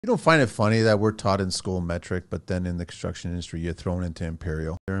You don't find it funny that we're taught in school metric, but then in the construction industry, you're thrown into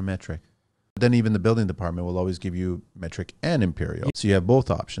Imperial. They're a metric. Then even the building department will always give you metric and Imperial. So you have both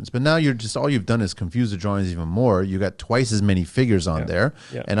options. But now all you've done is confuse the drawings even more. You got twice as many figures on there.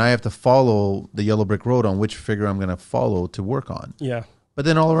 Yeah. And I have to follow the yellow brick road on which figure I'm going to follow to work on. Yeah. But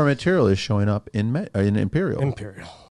then all of our material is showing up in Imperial. Imperial.